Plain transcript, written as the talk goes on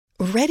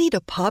Ready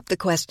to pop the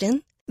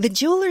question? The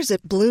jewelers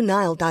at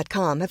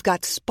BlueNile.com have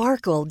got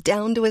sparkle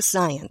down to a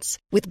science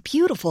with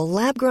beautiful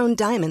lab-grown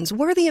diamonds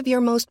worthy of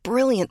your most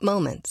brilliant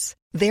moments.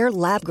 Their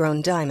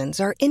lab-grown diamonds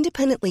are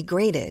independently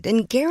graded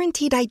and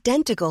guaranteed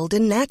identical to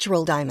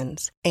natural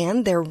diamonds,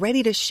 and they're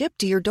ready to ship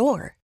to your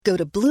door. Go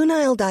to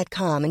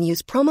BlueNile.com and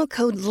use promo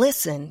code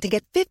LISTEN to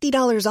get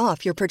 $50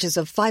 off your purchase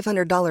of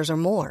 $500 or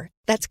more.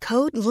 That's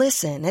code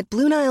LISTEN at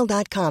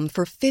BlueNile.com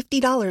for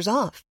 $50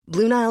 off.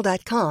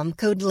 BlueNile.com,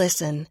 code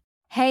LISTEN.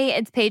 Hey,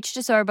 it's Paige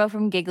DeSorbo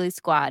from Giggly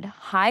Squad.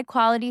 High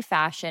quality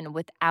fashion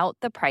without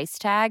the price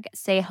tag.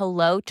 Say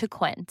hello to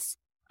Quince.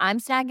 I'm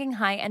snagging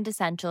high-end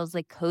essentials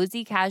like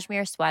cozy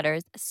cashmere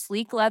sweaters,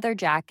 sleek leather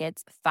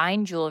jackets,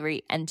 fine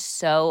jewelry, and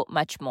so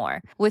much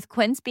more. With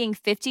Quince being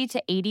 50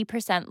 to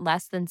 80%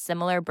 less than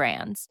similar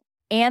brands.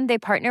 And they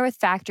partner with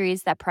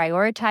factories that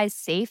prioritize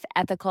safe,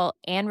 ethical,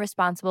 and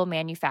responsible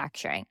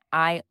manufacturing.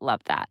 I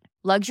love that.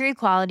 Luxury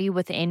quality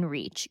within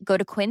reach. Go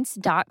to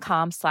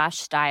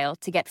quince.com/style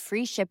to get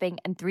free shipping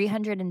and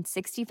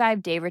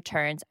 365-day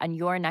returns on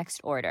your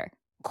next order.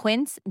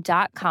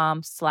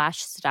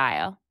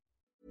 Quince.com/style.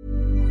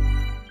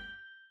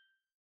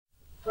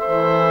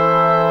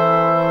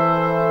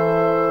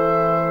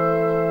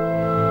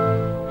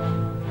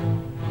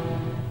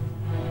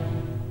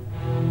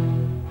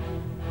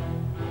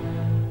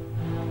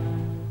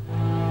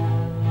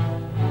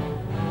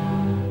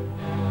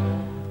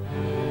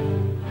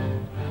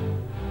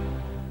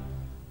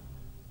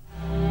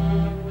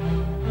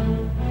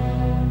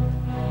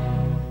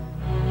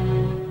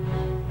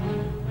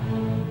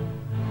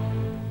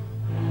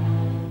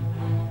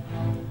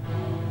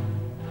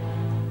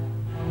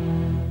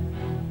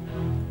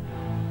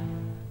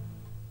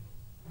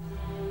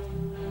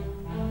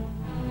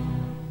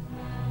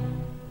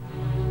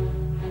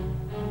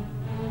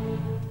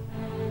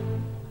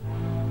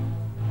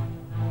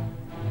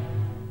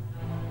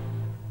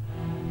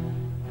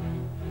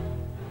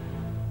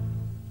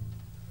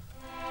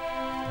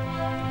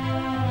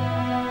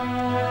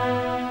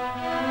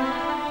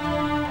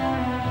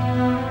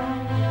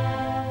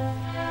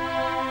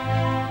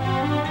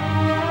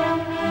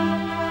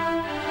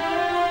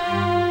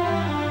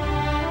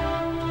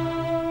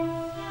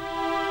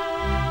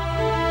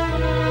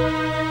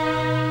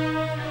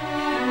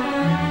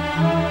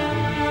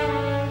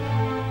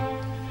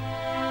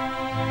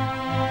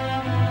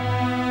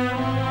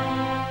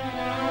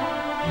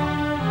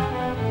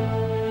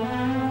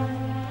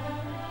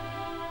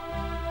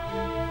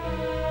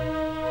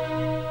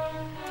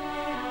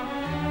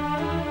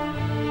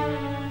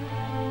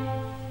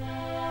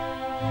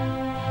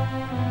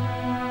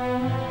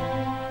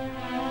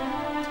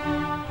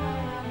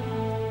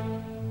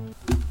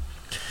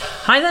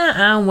 Hi there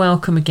and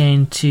welcome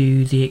again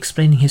to the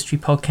Explaining History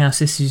podcast.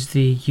 This is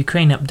the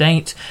Ukraine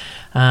update,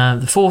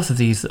 the fourth of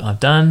these that I've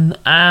done,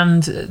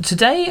 and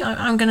today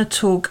I'm going to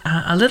talk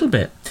a little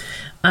bit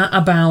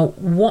about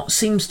what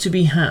seems to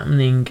be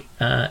happening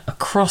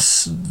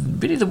across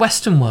really the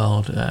Western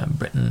world,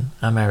 Britain,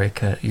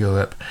 America,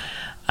 Europe,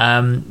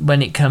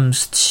 when it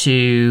comes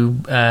to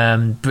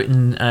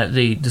Britain,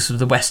 the sort of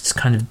the West's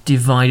kind of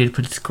divided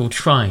political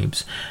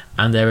tribes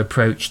and their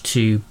approach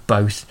to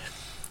both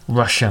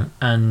Russia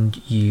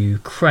and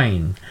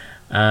Ukraine.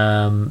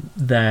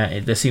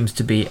 There seems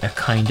to be a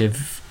kind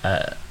of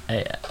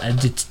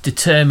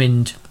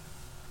determined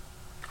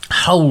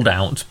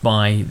holdout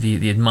by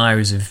the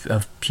admirers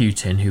of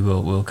Putin,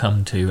 who we'll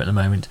come to at the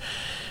moment,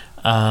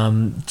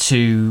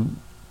 to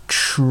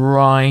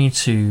try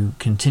to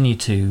continue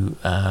to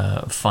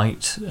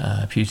fight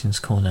Putin's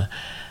corner,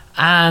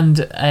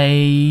 and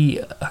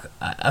a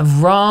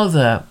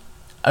rather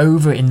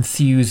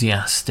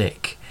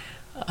over-enthusiastic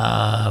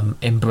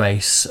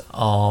embrace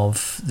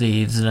of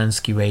the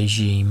Zelensky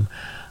regime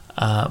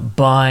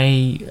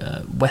by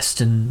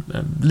Western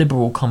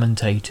liberal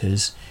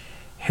commentators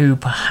who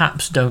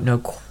perhaps don't know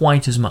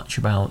quite as much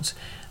about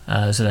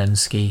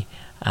Zelensky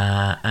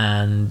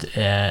and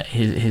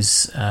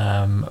his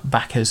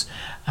backers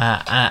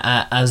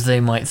as they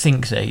might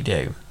think they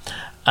do.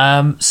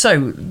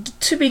 So,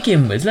 to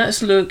begin with,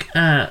 let's look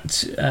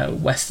at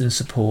Western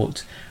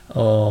support,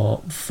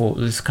 or for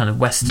this kind of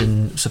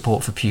Western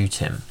support for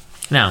Putin.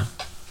 Now,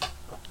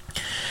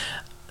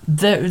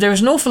 there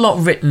is an awful lot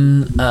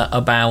written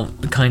about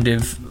the kind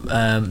of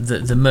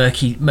the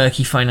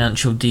murky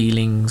financial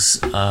dealings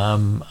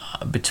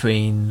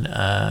between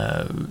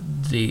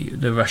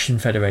the Russian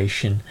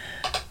Federation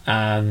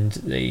and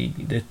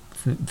the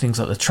things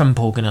like the Trump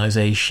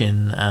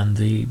Organization and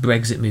the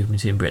Brexit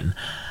movement in Britain.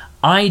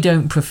 I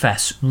don't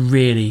profess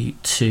really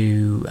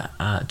to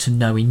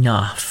know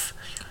enough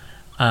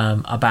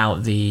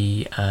about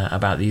these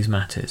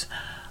matters.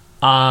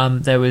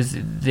 There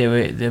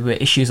were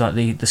issues like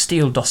the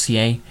Steele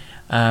dossier,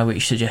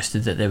 which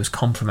suggested that there was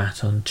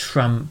compromise on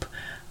Trump.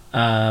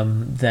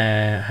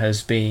 There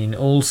has been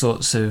all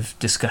sorts of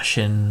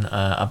discussion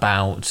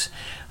about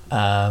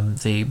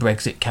the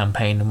Brexit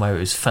campaign and where it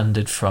was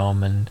funded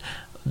from, and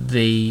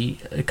the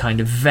kind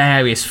of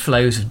various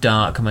flows of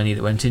dark money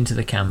that went into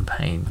the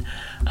campaign,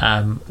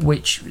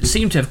 which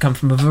seem to have come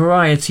from a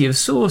variety of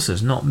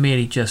sources, not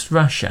merely just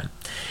Russia.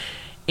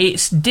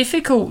 It's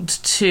difficult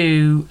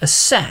to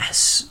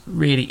assess,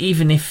 really,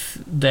 even if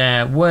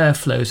there were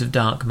flows of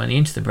dark money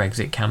into the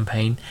Brexit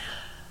campaign,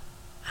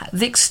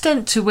 the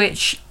extent to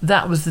which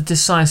that was the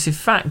decisive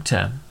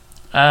factor.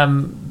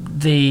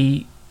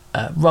 The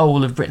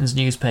role of Britain's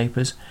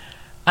newspapers,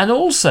 and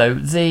also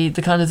the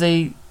kind of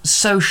the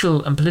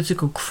social and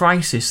political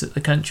crisis that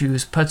the country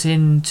was plunged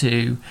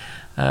into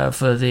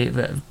over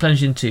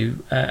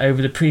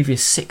the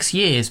previous 6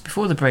 years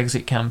before the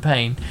Brexit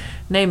campaign,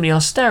 namely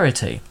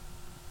austerity,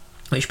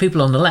 which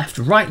people on the left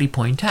rightly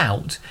point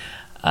out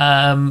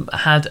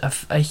had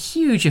a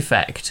huge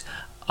effect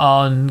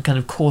on kind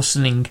of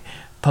coarsening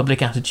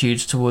public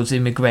attitudes towards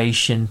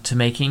immigration, to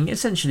making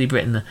essentially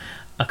Britain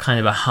a kind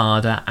of a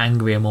harder,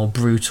 angrier, more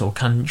brutal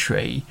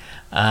country,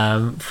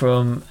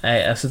 from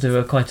a sort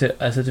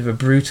of a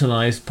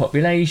brutalised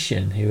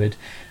population who had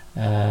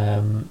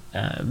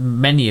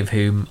many of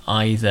whom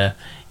either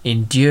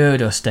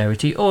endured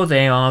austerity, or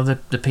they are the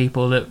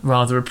people that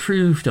rather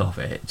approved of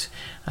it,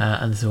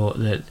 and thought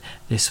that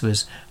this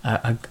was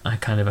a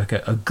kind of like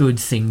a good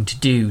thing to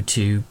do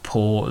to the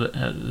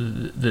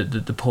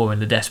poor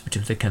and the desperate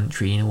of the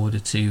country in order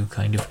to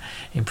kind of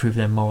improve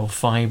their moral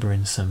fibre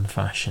in some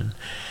fashion.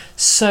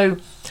 So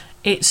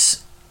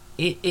it's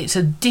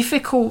a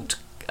difficult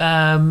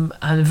and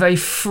a very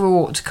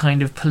fraught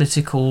kind of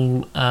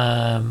political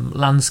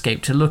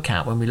landscape to look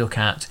at when we look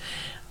at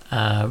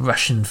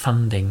Russian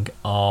funding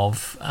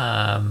of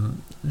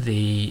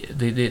the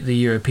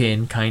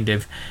European kind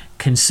of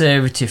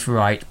conservative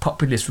right,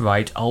 populist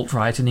right,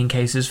 alt-right, and in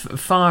cases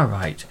far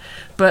right.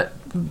 But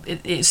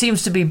it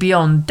seems to be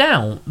beyond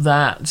doubt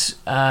that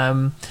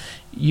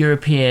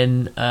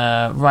European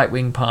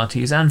right-wing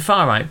parties and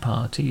far-right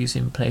parties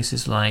in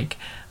places like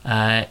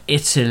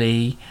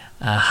Italy,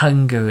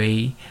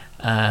 Hungary,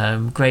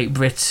 Great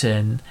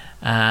Britain,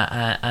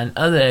 and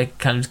other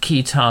kind of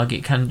key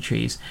target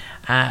countries,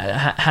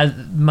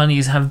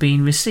 monies have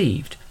been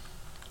received,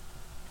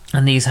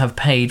 and these have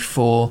paid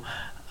for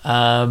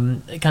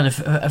kind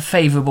of a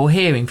favourable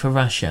hearing for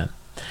Russia.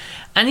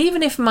 And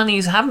even if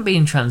monies haven't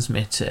been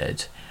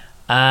transmitted,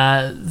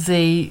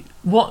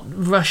 what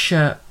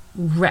Russia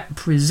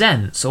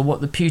represents, or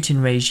what the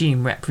Putin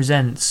regime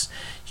represents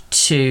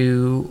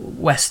to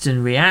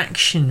Western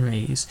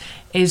reactionaries,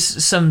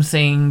 is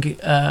something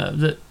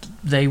that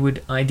they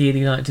would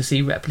ideally like to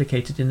see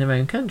replicated in their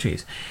own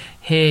countries.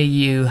 Here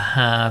you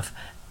have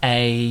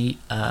a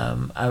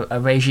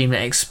regime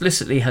that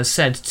explicitly has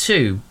said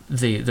to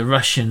the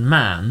Russian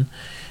man,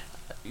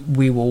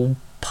 we will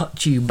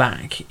put you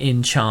back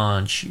in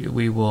charge,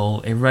 we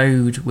will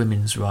erode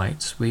women's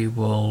rights, we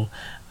will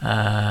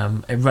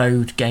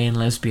erode gay and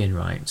lesbian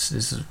rights.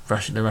 This is the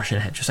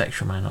Russian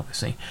heterosexual man,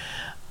 obviously.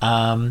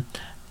 And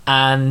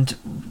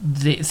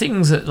the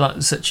things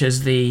that, such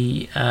as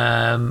the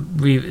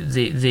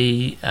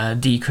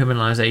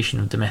decriminalisation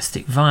of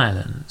domestic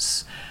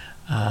violence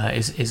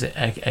is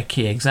a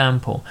key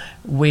example.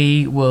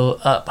 We will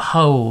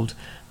uphold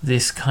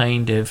this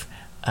kind of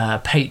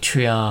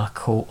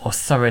patriarchal,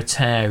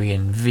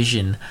 authoritarian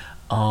vision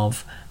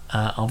of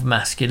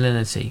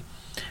masculinity.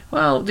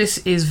 Well, this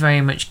is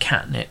very much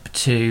catnip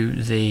to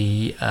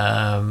the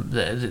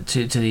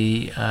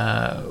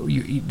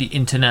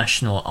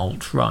international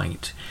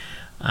alt-right,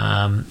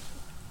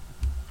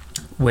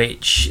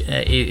 which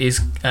is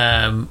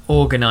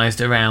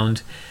organised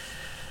around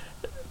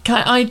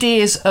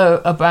ideas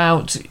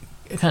about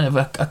kind of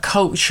a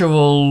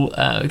cultural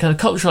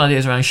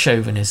ideas around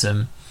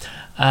chauvinism.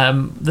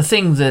 The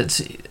thing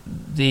that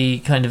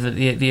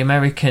the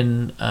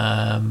American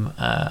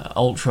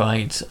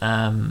alt-right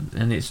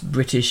and its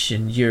British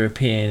and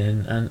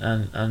European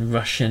and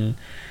Russian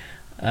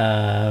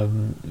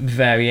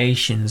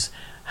variations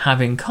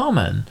have in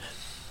common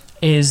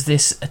is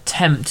this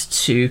attempt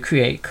to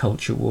create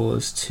culture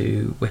wars,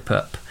 to whip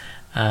up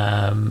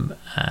kind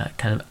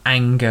of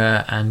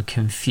anger and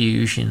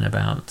confusion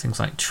about things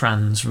like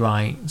trans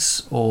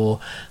rights or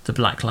the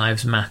Black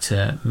Lives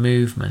Matter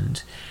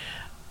movement.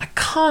 I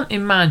can't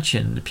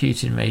imagine the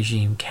Putin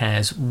regime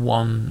cares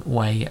one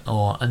way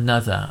or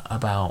another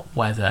about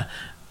whether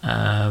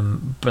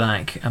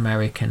black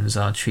Americans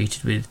are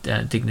treated with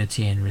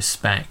dignity and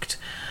respect,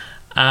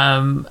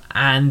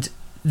 and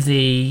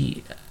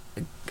the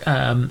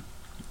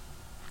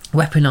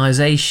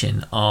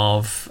weaponization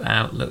of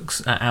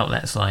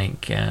outlets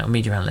like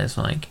media outlets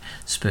like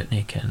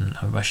Sputnik and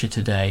Russia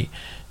Today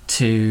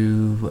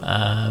to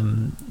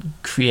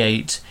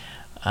create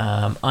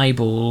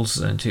eyeballs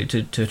and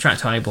to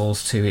attract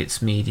eyeballs to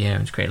its media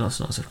and to create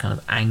lots and lots of kind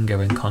of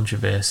anger and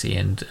controversy,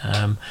 and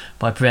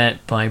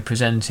by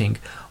presenting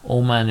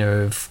all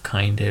manner of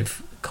kind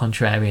of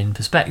contrarian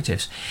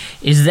perspectives,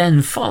 is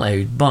then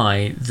followed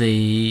by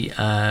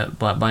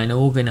by an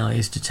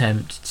organised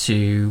attempt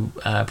to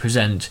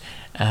present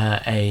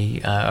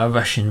a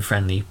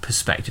Russian-friendly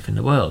perspective in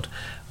the world.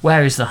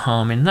 Where is the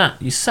harm in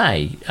that? You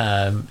say,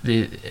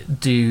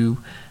 do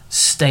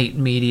state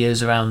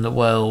medias around the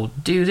world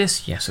do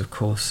this? Yes, of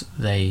course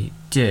they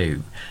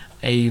do.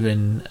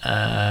 Even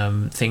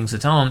things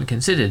that aren't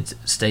considered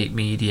state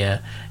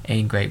media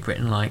in Great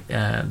Britain, like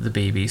the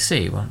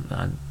BBC. Well,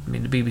 I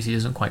mean, the BBC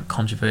doesn't quite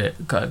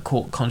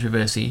court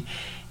controversy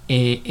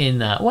in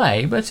that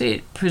way, but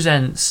it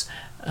presents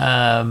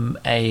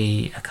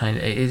a kind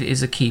of, it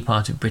is a key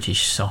part of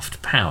British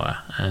soft power,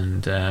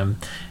 and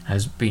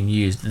has been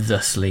used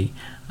thusly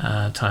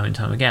time and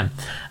time again.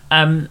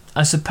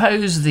 I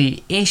suppose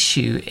the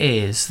issue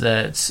is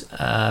that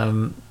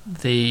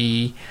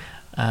the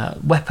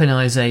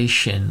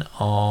weaponization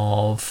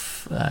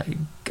of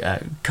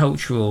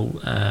cultural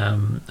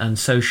and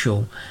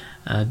social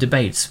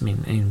debates. I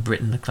mean, in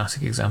Britain, the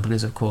classic example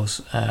is, of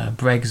course,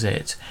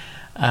 Brexit.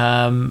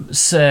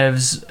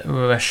 Serves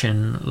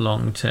Russian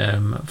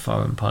long-term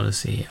foreign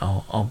policy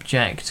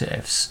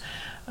objectives,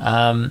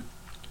 and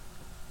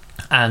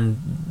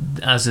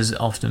as has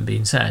often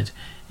been said,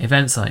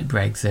 events like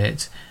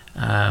Brexit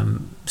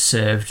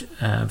served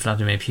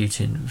Vladimir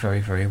Putin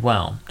very, very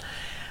well.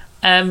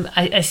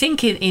 I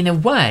think in a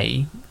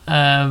way,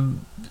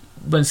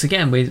 once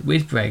again with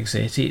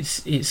Brexit,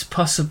 it's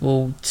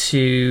possible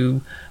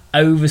to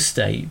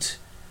overstate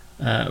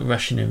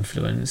Russian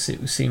influence.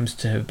 It seems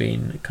to have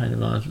been kind of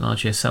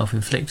largely a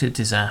self-inflicted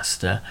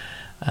disaster,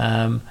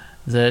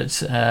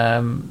 that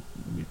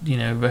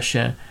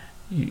Russia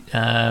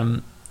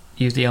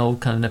used the old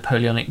kind of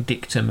Napoleonic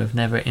dictum of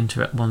never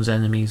interrupt one's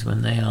enemies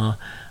when they are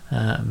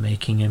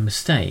making a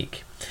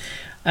mistake.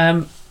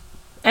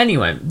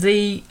 Anyway,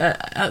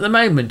 at the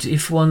moment,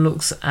 if one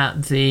looks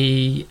at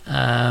the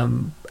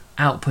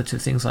output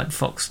of things like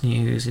Fox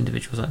News,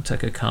 individuals like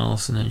Tucker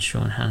Carlson and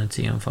Sean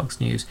Hannity on Fox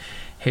News,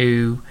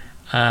 who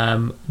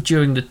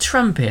during the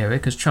Trump era,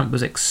 because Trump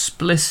was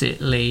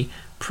explicitly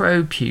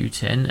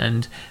pro-Putin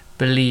and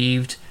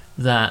believed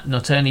that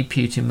not only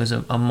Putin was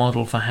a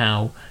model for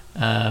how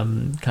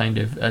kind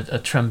of a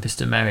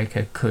Trumpist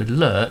America could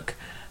look,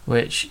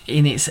 which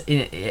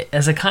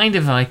as a kind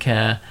of like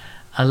a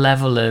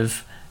level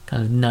of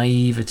kind of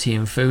naivety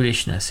and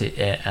foolishness,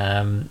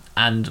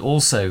 and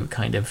also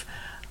kind of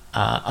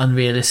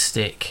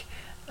unrealistic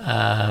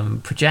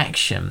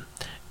projection.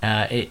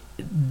 That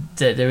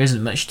there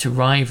isn't much to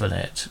rival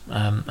it,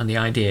 and the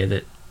idea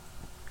that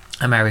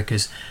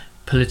America's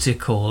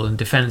political and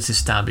defence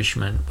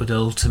establishment would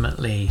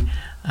ultimately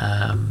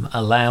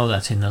allow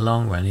that in the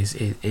long run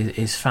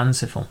is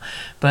fanciful.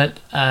 But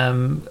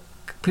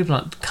people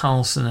like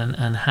Carlson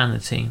and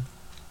Hannity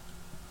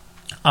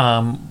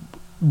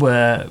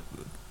were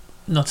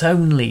not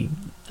only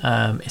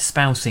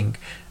espousing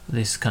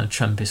this kind of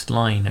Trumpist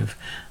line of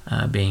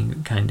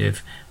being kind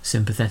of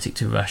sympathetic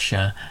to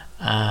Russia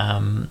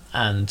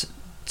and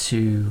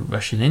to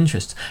Russian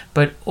interests,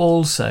 but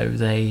also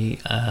they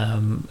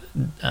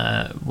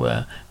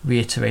were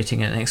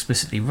reiterating an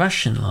explicitly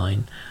Russian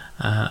line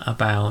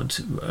about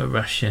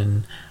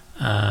Russian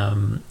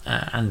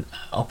and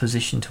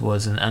opposition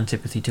towards and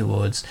antipathy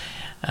towards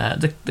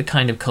the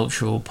kind of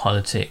cultural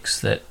politics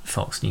that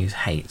Fox News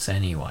hates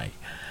anyway.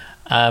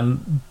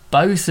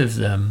 Both of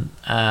them,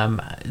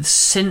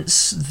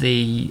 since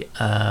the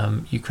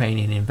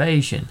Ukrainian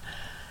invasion,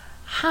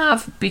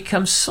 have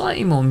become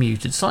slightly more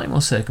muted, slightly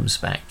more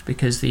circumspect,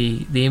 because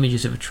the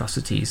images of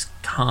atrocities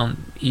can't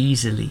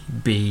easily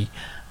be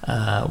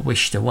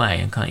wished away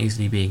and can't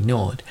easily be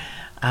ignored.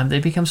 They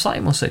become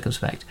slightly more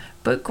circumspect,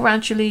 but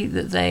gradually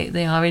that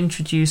they are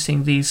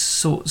introducing these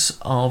sorts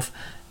of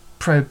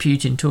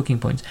pro-Putin talking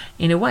points,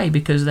 in a way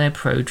because they're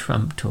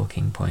pro-Trump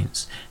talking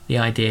points. The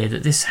idea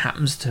that this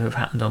happens to have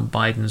happened on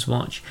Biden's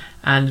watch,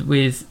 and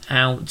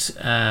without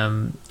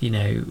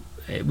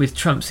with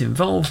Trump's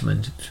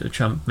involvement,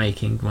 Trump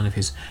making one of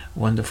his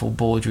wonderful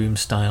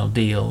boardroom-style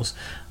deals,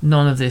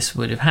 none of this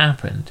would have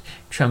happened.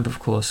 Trump, of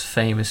course,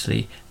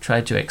 famously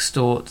tried to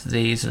extort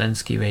the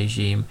Zelensky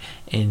regime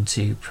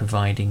into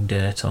providing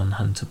dirt on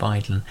Hunter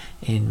Biden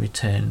in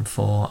return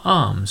for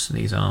arms.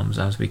 These arms,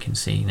 as we can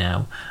see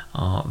now,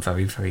 are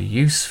very, very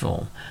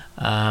useful.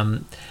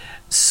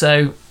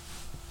 So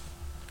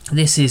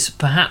this is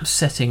perhaps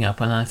setting up,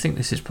 and I think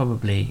this is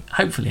probably,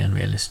 hopefully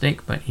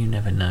unrealistic, but you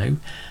never know,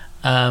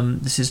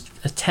 this is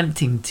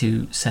attempting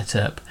to set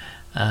up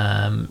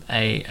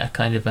a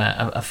kind of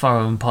a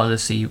foreign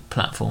policy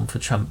platform for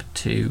Trump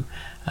to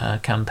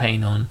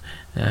campaign on,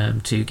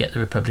 to get the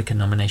Republican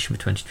nomination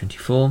for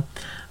 2024,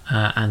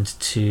 and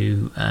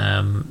to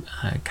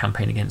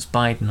campaign against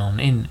Biden on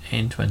in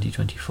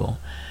 2024.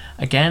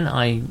 Again,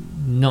 I'm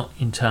not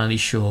entirely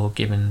sure,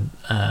 given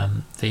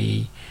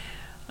the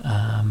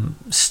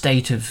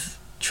state of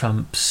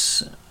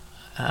Trump's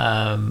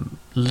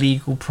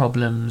legal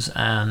problems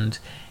and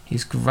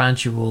his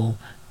gradual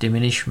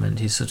diminishment,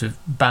 his sort of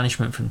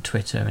banishment from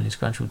Twitter, and his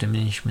gradual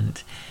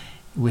diminishment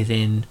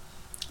within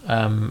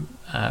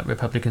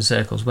Republican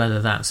circles,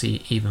 whether that's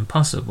even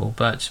possible.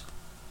 But,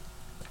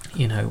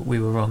 we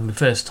were wrong the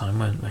first time,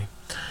 weren't we?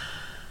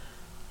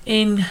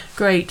 In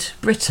Great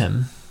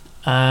Britain,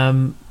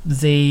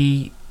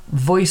 the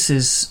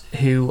voices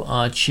who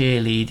are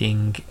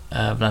cheerleading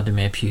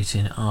Vladimir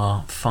Putin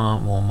are far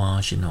more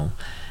marginal.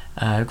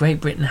 Great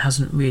Britain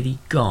hasn't really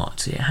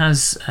got. It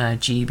has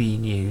GB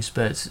News,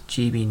 but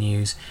GB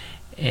News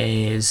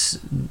is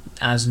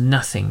as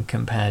nothing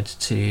compared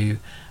to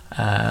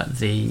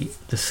the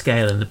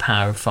scale and the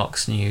power of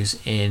Fox News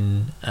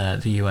in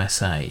the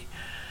USA,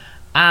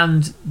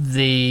 and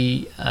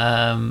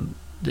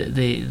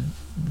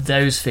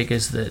those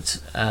figures that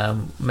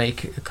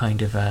make a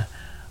kind of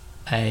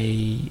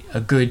a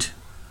good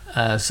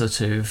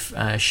sort of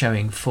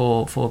showing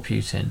for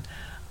Putin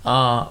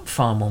are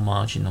far more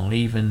marginal.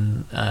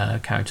 Even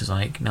characters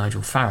like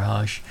Nigel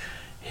Farage,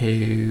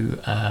 who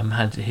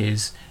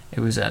it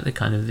was at the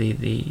kind of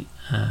the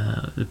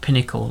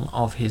pinnacle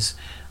of his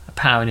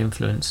power and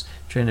influence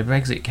during the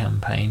Brexit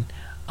campaign,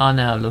 are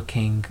now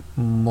looking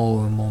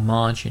more and more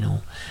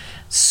marginal.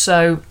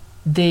 So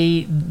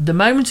the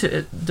moment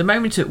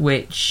at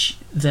which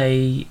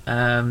they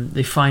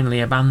finally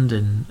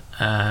abandon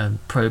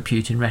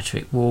pro-Putin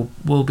rhetoric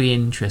will be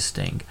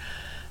interesting.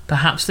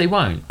 Perhaps they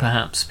won't.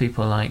 Perhaps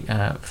people like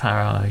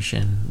Farage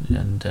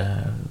and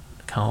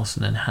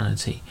Carlson and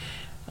Hannity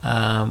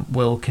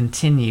will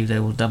continue. They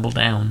will double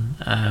down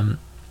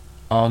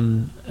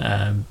on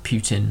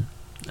Putin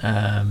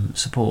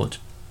support.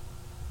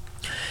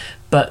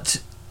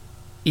 But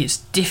it's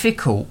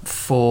difficult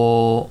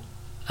for,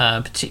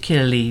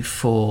 particularly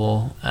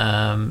for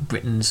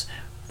Britain's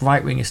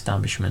right-wing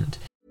establishment.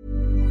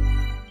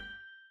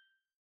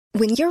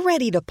 When you're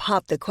ready to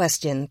pop the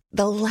question,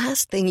 the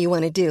last thing you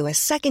want to do is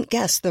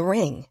second-guess the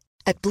ring.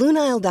 At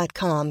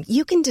BlueNile.com,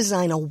 you can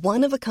design a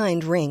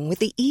one-of-a-kind ring with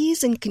the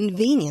ease and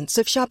convenience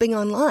of shopping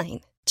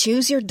online.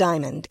 Choose your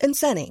diamond and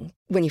setting.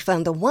 When you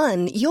find the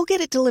one, you'll get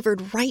it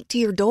delivered right to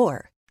your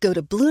door. Go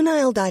to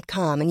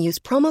BlueNile.com and use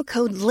promo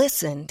code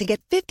LISTEN to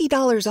get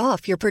 $50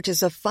 off your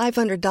purchase of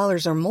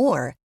 $500 or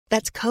more.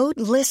 That's code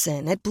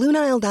LISTEN at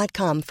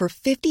BlueNile.com for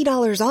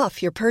 $50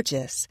 off your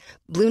purchase.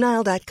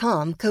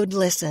 BlueNile.com, code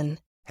LISTEN.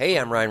 Hey,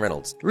 I'm Ryan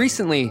Reynolds.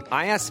 Recently,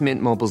 I asked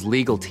Mint Mobile's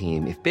legal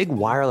team if big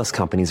wireless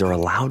companies are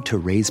allowed to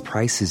raise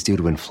prices due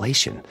to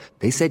inflation.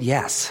 They said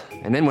yes.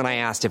 And then when I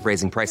asked if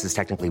raising prices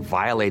technically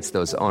violates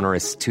those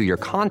onerous 2-year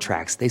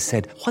contracts, they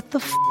said, "What the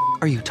f***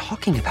 are you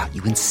talking about,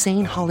 you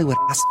insane Hollywood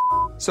ass?"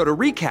 So to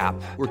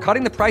recap, we're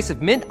cutting the price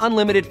of Mint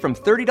Unlimited from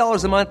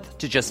 $30 a month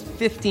to just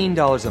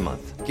 $15 a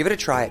month. Give it a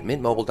try at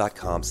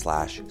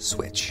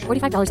mintmobile.com/switch.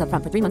 $45 up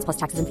front for 3 months plus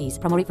taxes and fees.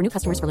 Promo rate for new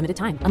customers for limited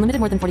time. Unlimited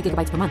more than 40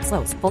 gigabytes per month.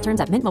 Slows full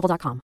terms at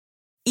mintmobile.com.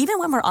 Even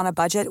when we're on a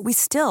budget, we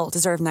still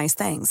deserve nice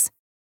things.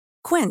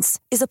 Quince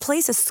is a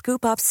place to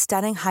scoop up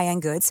stunning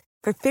high-end goods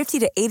for 50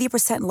 to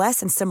 80%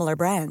 less than similar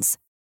brands.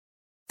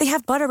 They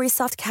have buttery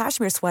soft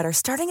cashmere sweaters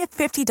starting at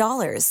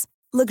 $50,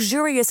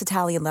 luxurious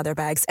Italian leather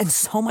bags, and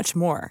so much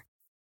more.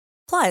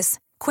 Plus,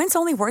 Quince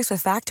only works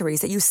with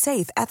factories that use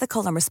safe,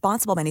 ethical, and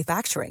responsible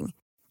manufacturing.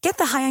 Get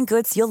the high-end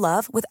goods you'll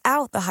love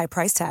without the high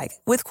price tag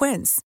with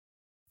Quince.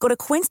 Go to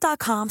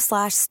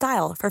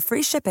quince.com/style for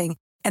free shipping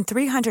and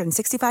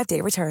 365-day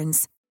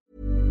returns.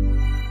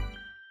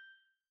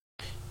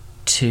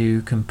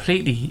 To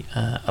completely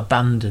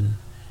abandon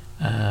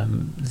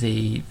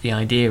the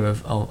idea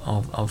of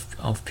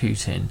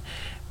Putin,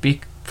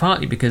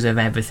 partly because of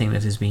everything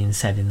that has been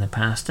said in the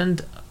past,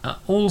 and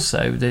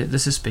also the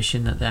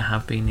suspicion that there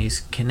have been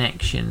these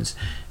connections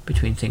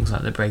between things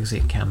like the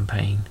Brexit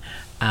campaign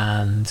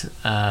and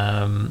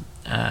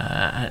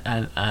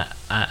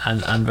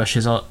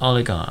Russia's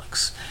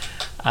oligarchs.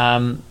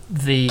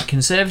 The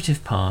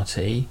Conservative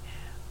Party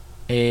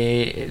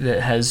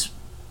that has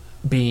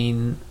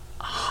been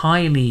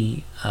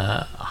highly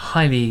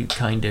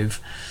kind of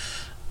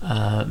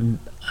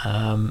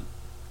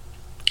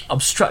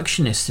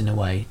obstructionist in a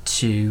way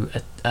to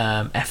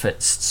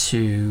efforts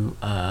to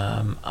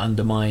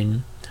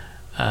undermine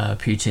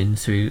Putin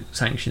through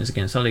sanctions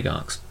against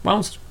oligarchs,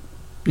 whilst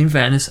in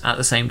fairness at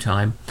the same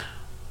time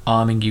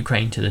arming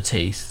Ukraine to the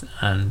teeth,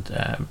 and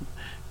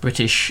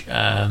British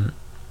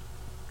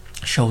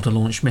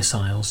shoulder-launched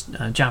missiles,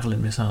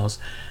 Javelin missiles,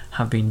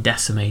 have been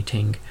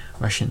decimating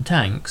Russian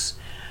tanks.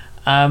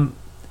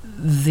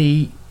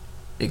 The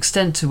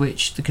extent to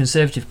which the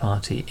Conservative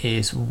Party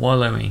is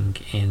wallowing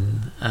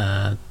in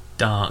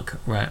dark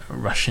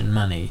Russian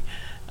money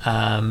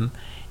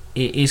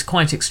it is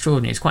quite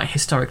extraordinary. It's quite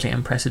historically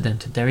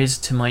unprecedented. There is,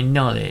 to my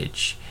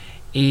knowledge,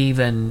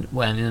 even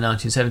when in the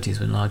 1970s,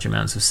 when large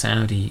amounts of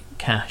Saudi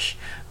cash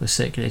was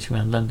circulating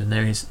around London,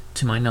 there is,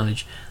 to my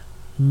knowledge,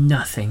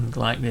 nothing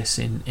like this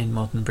in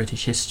modern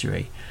British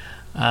history.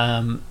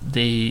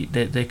 The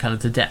kind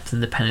of the depth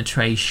and the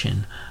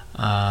penetration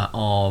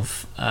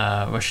of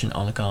Russian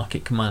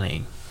oligarchic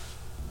money.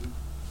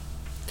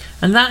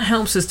 And that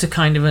helps us to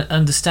kind of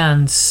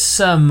understand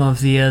some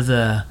of the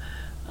other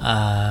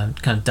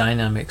kind of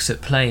dynamics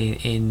at play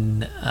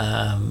in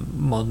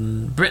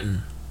modern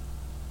Britain.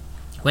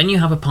 When you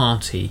have a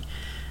party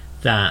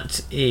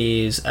that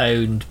is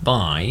owned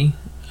by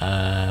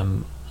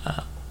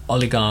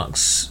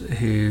oligarchs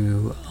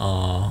who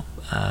are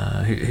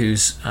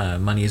whose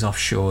money is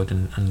offshored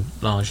and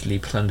largely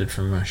plundered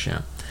from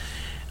Russia,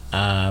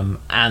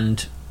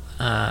 and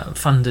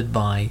funded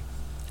by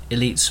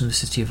elites from the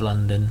City of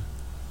London,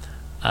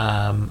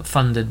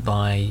 funded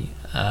by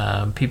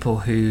people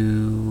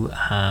who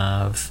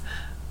have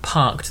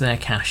parked their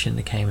cash in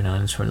the Cayman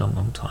Islands for a long,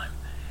 long time.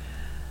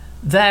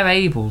 They're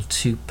able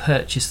to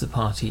purchase the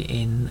party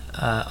in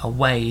a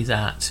way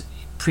that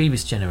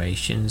previous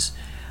generations,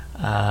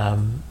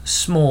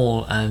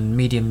 small and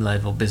medium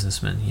level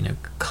businessmen,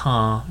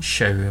 car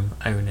showroom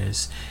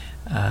owners,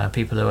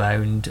 people who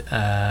owned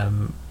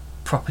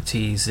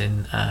properties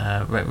in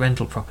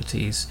rental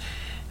properties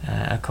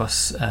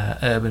across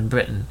urban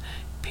Britain,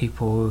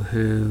 people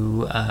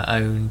who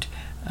owned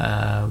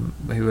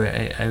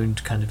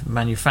kind of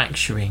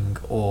manufacturing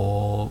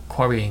or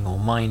quarrying or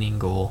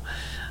mining or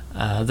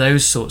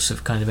those sorts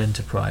of kind of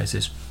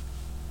enterprises.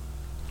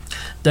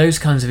 Those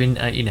kinds of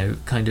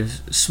kind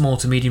of small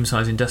to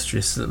medium-sized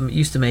industrialists that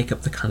used to make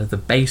up the kind of the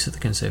base of the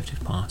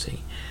Conservative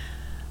Party,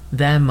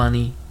 their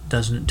money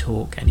doesn't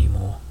talk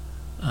anymore.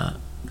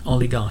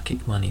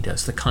 Oligarchic money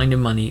does. The kind of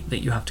money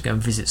that you have to go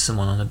and visit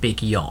someone on a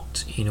big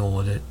yacht in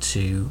order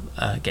to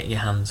get your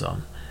hands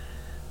on.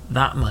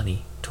 That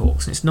money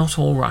talks. And it's not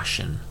all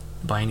Russian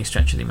by any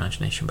stretch of the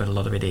imagination, but a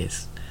lot of it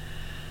is.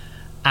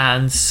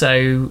 And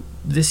so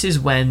this is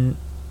when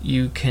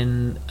you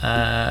can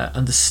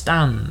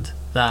understand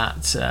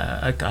that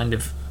a kind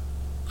of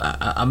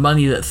a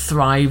money that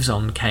thrives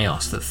on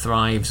chaos, that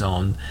thrives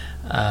on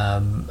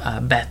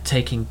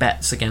taking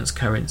bets against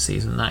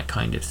currencies and that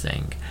kind of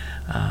thing.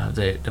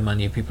 The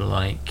money of people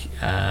like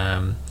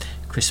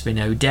Crispin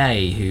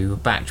O'Day, who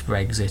backed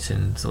Brexit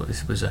and thought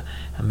this was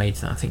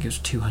made, I think it was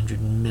 £200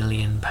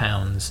 million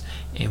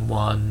in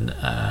one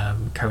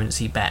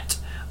currency bet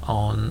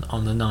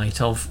on the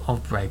night of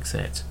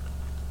Brexit.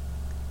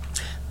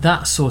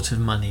 That sort of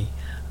money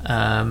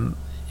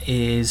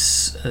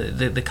is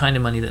the kind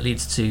of money that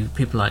leads to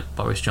people like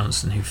Boris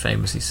Johnson, who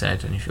famously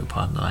said, and if you'll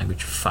pardon the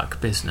language,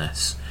 fuck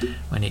business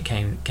when it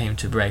came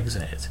to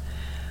Brexit.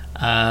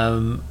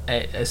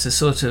 It's a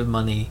sort of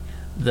money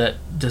that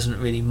doesn't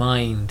really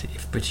mind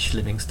if British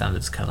living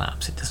standards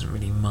collapse. It doesn't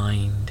really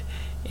mind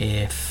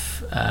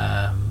if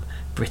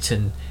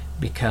Britain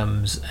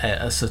becomes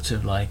a sort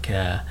of like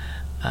a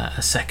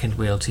second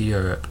wheel to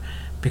Europe,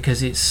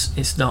 because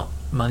it's not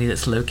money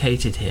that's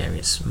located here.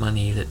 It's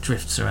money that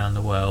drifts around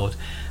the world,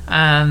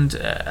 and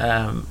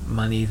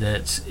money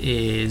that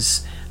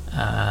is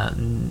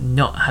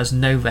has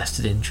no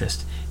vested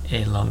interest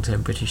in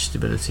long-term British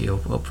stability or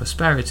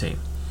prosperity.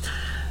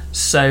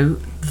 So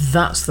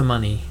that's the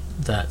money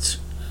that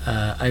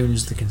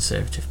owns the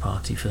Conservative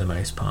Party for the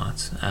most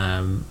part.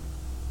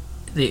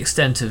 The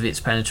extent of its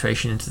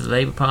penetration into the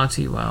Labour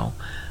Party, well,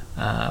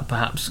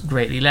 perhaps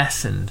greatly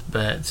lessened,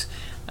 but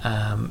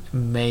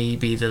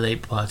maybe the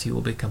Labour Party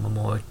will become a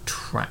more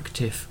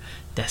attractive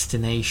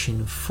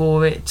destination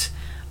for it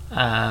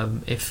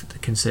if the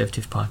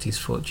Conservative Party's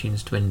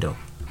fortunes dwindle.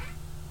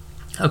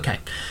 Okay,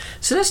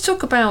 so let's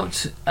talk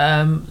about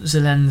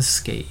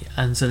Zelensky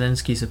and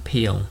Zelensky's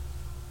appeal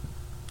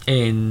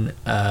in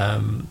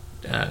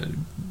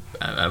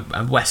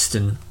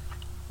Western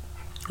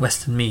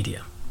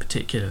media,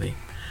 particularly.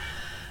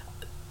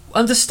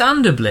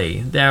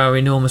 Understandably, there are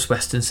enormous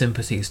Western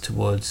sympathies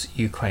towards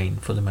Ukraine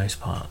for the most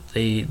part.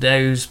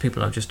 Those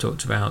people I've just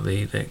talked about,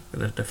 the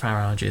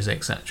Farages,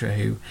 etc.,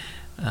 who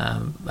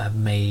have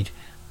made,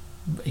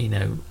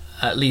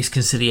 at least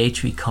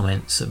conciliatory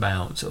comments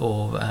about,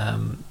 or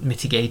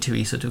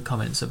mitigatory sort of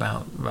comments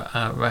about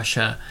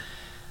Russia.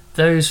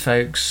 Those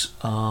folks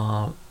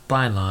are,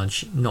 by and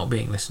large, not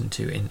being listened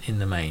to in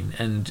the main,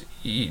 and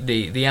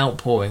the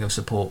outpouring of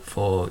support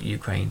for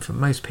Ukraine from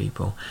most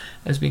people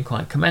has been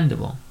quite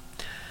commendable.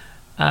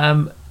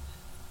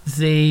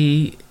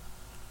 The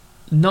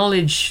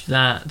knowledge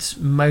that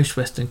most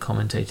Western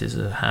commentators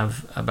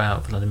have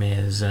about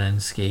Vladimir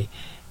Zelensky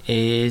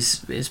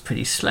is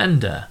pretty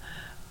slender,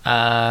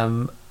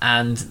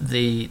 and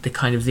the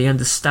kind of the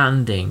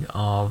understanding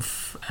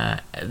of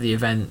the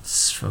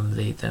events from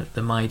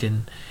the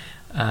Maidan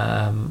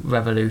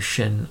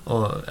revolution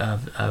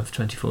of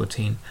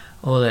 2014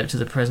 all the way up to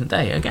the present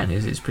day, again,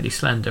 is pretty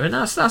slender, and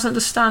that's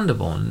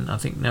understandable, and I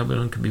think no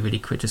one can be really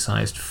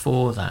criticised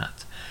for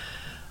that.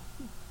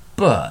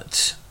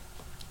 But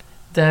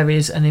there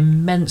is an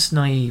immense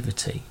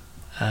naivety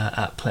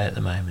at play at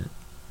the moment.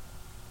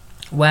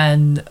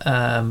 When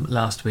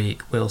last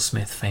week Will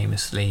Smith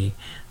famously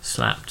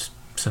slapped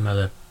some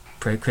other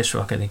Chris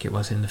Rock, I think it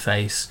was, in the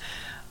face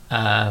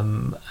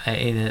in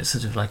a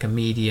sort of like a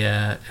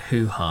media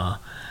hoo-ha,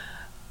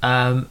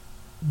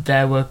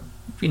 there were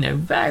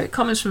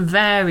comments from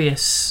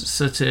various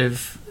sort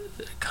of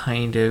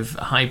kind of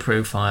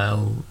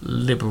high-profile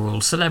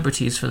liberal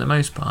celebrities for the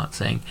most part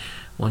saying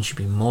one should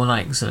be more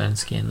like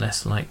Zelensky and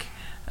less like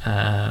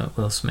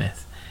Will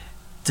Smith.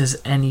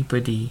 Does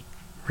anybody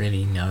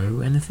really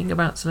know anything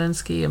about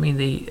Zelensky? I mean,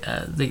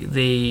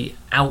 the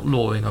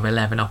outlawing of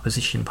 11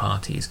 opposition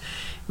parties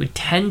would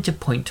tend to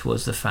point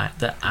towards the fact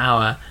that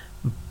our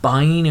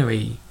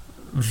binary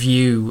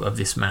view of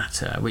this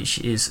matter, which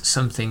is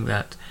something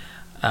that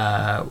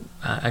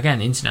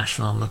again,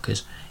 international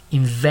onlookers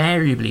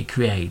invariably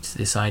create,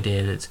 this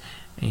idea that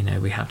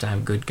we have to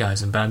have good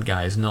guys and bad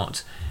guys,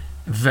 not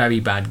very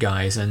bad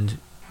guys and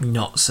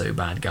not so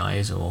bad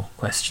guys or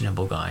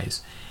questionable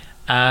guys.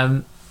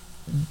 That's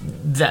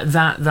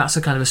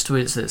a kind of a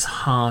story that's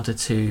harder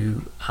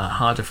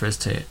for us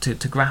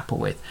to grapple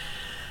with.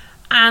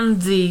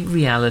 And the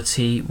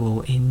reality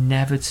will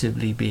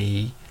inevitably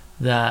be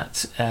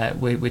that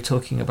we're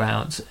talking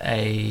about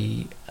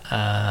a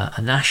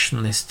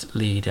nationalist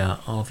leader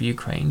of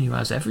Ukraine who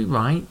has every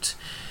right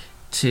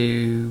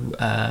to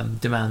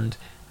demand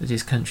that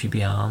his country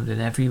be armed,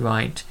 and every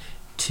right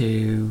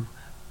to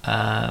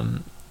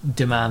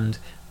demand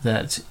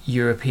that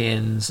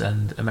Europeans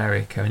and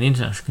America and the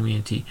international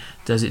community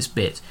does its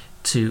bit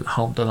to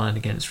hold the line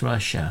against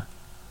Russia.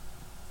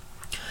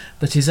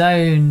 But his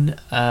own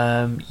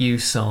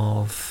use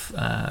of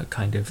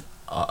kind of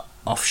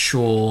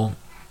offshore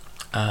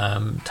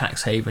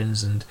tax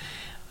havens and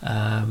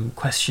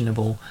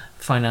questionable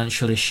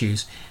financial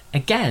issues,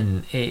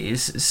 again,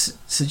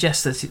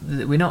 suggests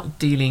that we're not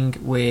dealing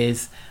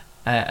with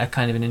a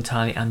kind of an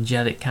entirely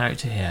angelic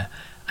character here,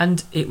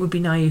 and it would be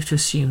naive to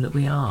assume that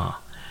we are.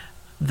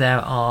 There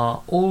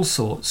are all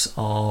sorts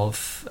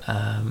of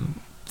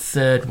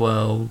third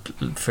world,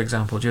 for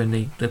example, during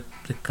the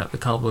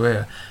Cold War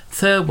era,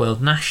 third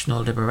world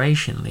national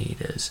liberation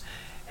leaders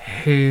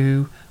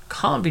who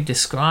can't be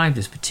described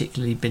as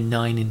particularly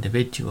benign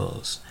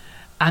individuals.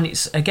 And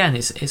it's a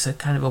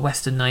kind of a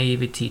Western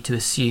naivety to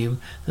assume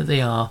that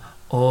they are,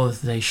 or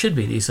they should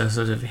be, these are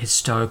sort of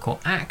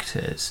historical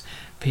actors,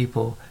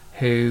 people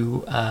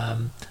who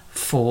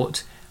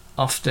fought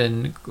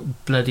often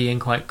bloody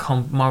and quite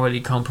morally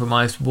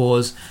compromised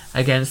wars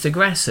against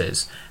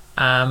aggressors.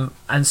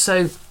 And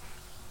so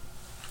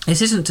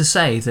this isn't to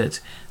say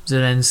that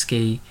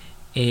Zelensky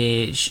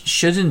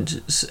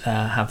shouldn't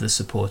have the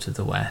support of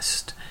the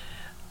West,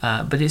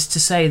 but it's to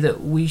say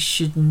that we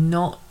should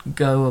not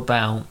go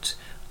about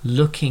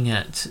looking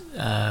at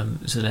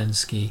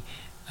Zelensky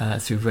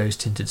through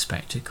rose-tinted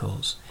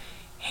spectacles.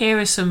 Here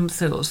are some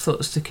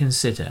thoughts to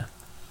consider.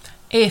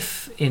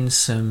 If in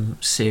some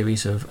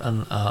series of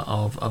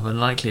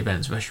unlikely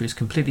events Russia is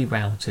completely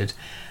routed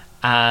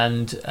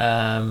and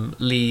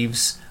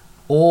leaves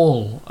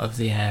all of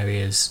the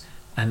areas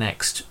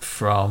annexed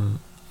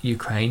from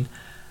Ukraine,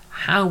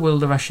 how will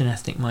the Russian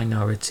ethnic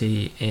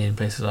minority in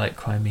places like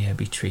Crimea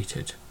be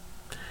treated?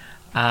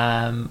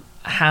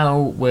 How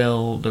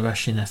will the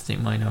Russian ethnic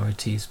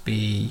minorities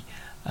be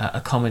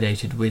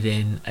accommodated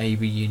within a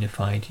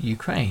reunified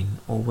Ukraine?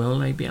 Or will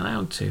they be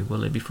allowed to? Will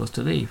they be forced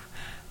to leave?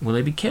 Will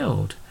they be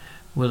killed?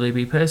 Will they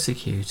be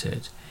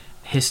persecuted?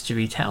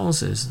 History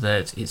tells us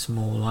that it's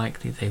more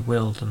likely they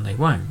will than they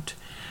won't.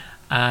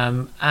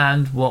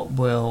 And what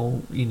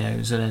will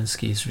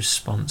Zelensky's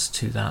response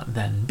to that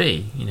then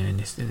be? In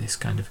this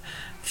kind of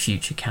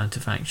future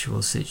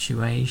counterfactual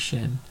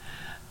situation.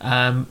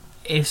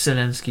 If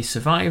Zelensky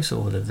survives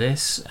all of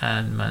this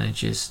and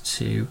manages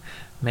to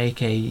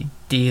make a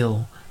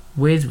deal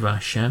with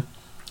Russia,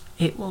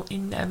 it will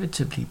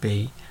inevitably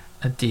be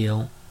a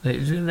deal. It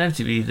will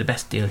inevitably be the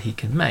best deal he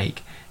can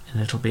make,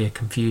 and it'll be a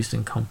confused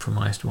and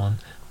compromised one,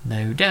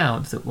 no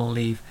doubt, that will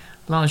leave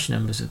large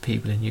numbers of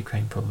people in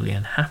Ukraine probably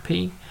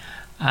unhappy,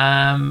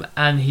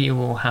 and he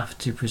will have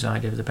to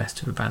preside over the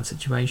best of a bad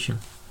situation.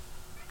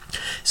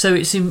 So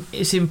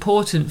it's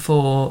important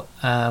for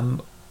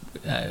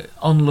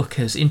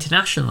onlookers,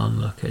 international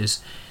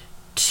onlookers,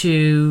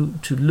 to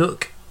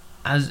look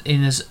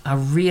in as a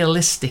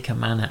realistic a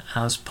manner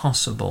as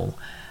possible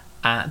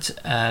at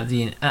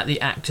the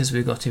actors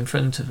we've got in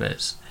front of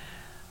us.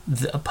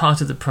 A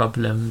part of the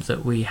problem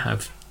that we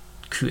have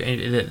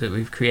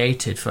we've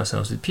created for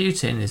ourselves with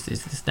Putin is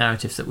this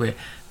narrative that we're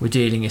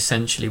dealing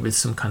essentially with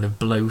some kind of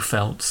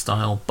Blofeld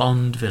style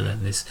Bond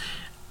villain, this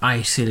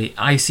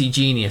icy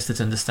genius that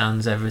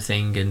understands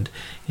everything and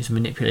is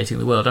manipulating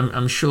the world.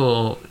 I'm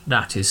sure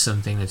that is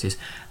something that is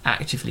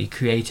actively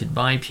created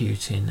by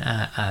Putin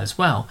as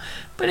well,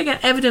 but again,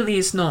 evidently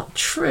it's not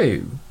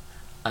true.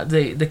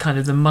 The kind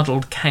of the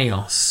muddled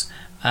chaos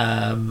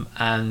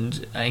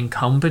and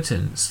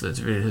incompetence that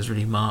has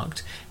really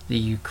marked the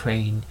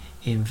Ukraine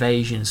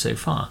invasion so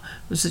far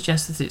would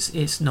suggest that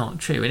it's not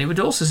true, and it would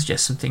also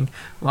suggest something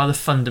rather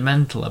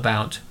fundamental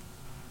about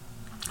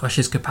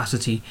Russia's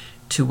capacity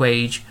to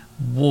wage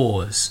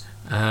wars.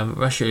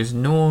 Russia is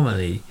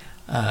normally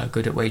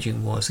good at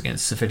waging wars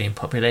against civilian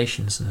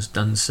populations and has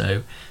done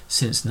so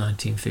since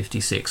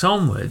 1956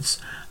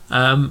 onwards,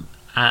 and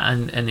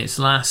its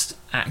last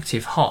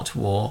active hot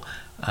war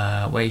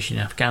waged in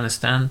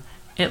Afghanistan,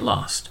 it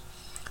lost.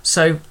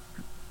 So,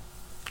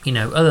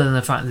 other than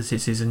the fact that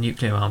it is a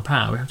nuclear armed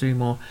power, we have to be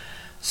more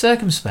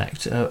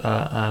circumspect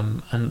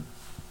and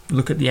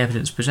look at the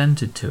evidence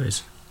presented to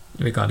us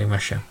regarding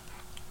Russia.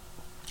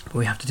 But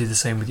we have to do the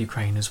same with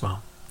Ukraine as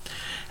well.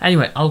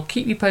 Anyway, I'll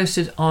keep you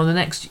posted on the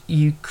next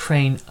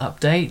Ukraine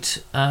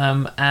update,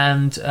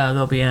 and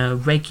there'll be a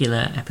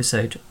regular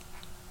episode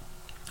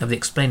of the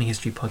Explaining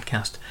History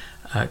podcast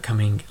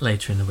coming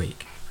later in the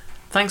week.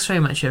 Thanks very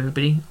much,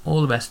 everybody.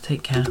 All the best.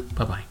 Take care.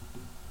 Bye-bye.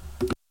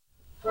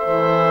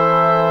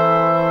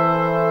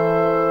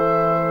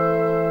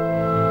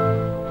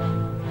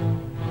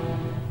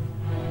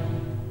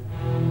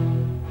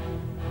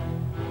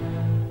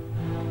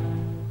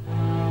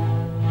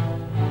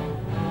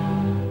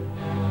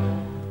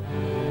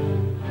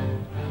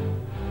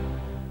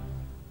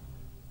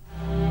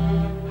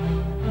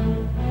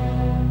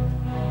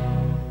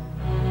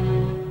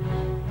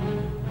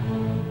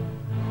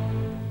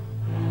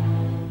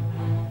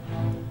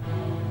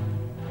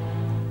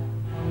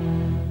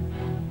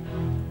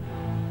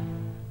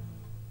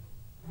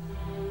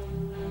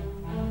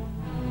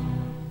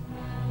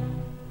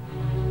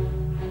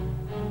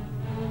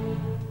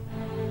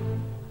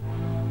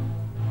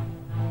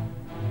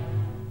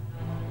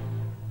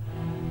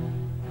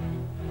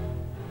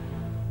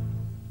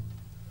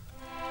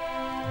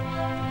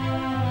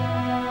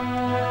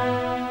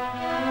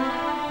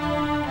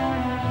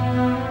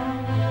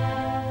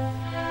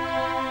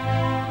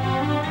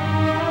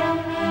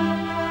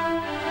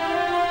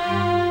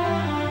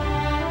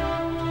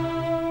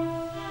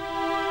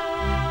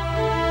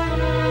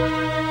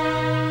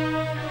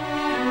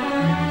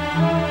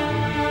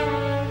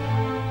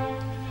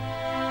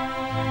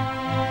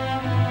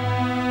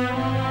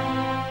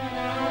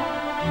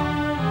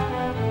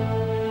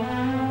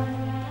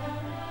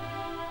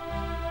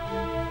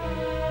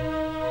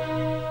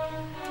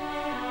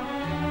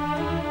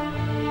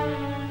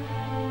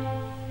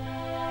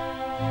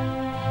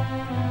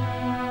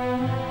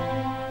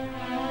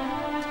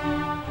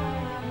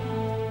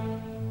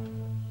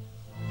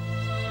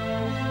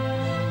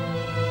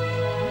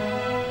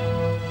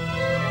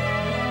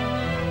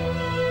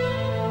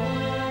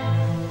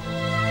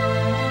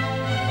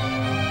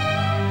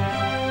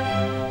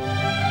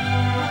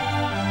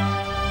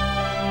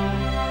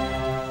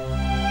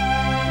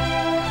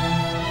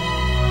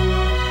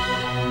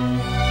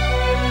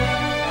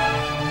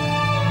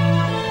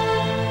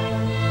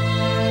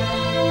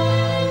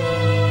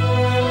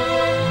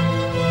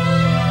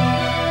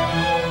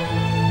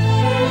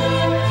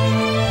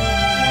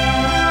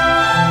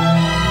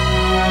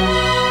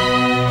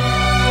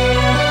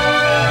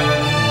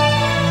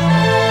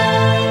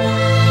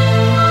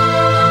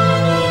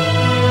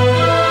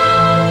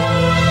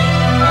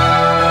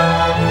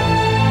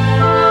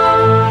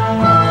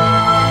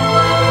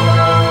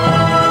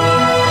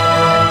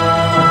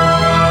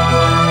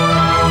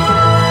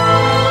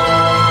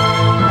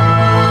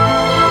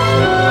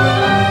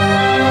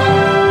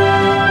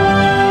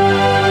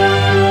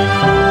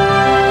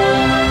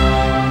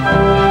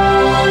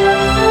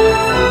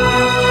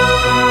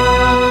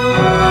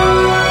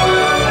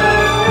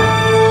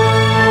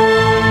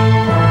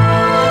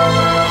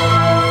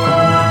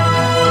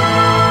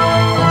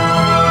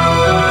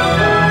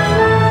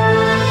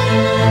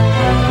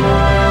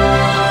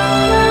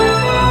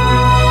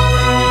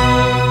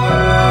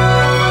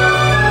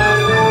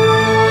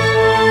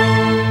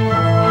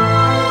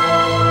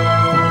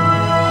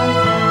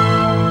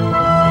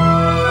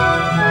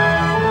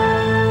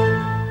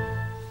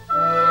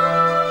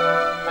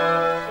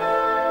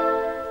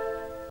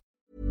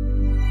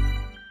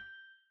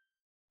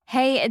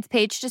 it's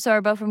Paige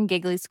DeSorbo from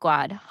Giggly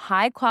Squad.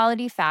 High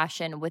quality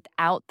fashion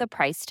without the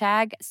price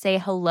tag. Say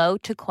hello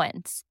to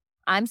Quince.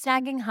 I'm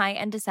snagging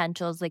high-end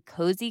essentials like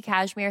cozy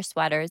cashmere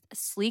sweaters,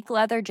 sleek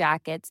leather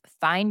jackets,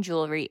 fine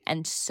jewelry,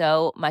 and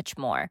so much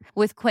more.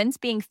 With Quince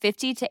being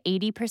 50 to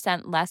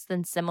 80% less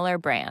than similar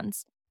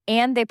brands.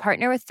 And they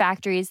partner with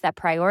factories that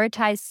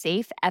prioritize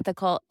safe,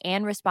 ethical,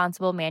 and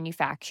responsible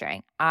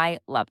manufacturing. I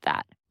love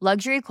that.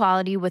 Luxury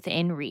quality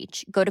within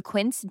reach. Go to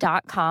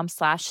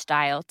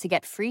quince.com/style to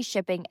get free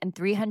shipping and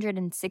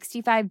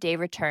 365-day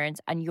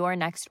returns on your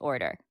next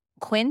order.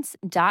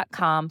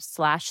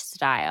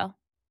 Quince.com/style.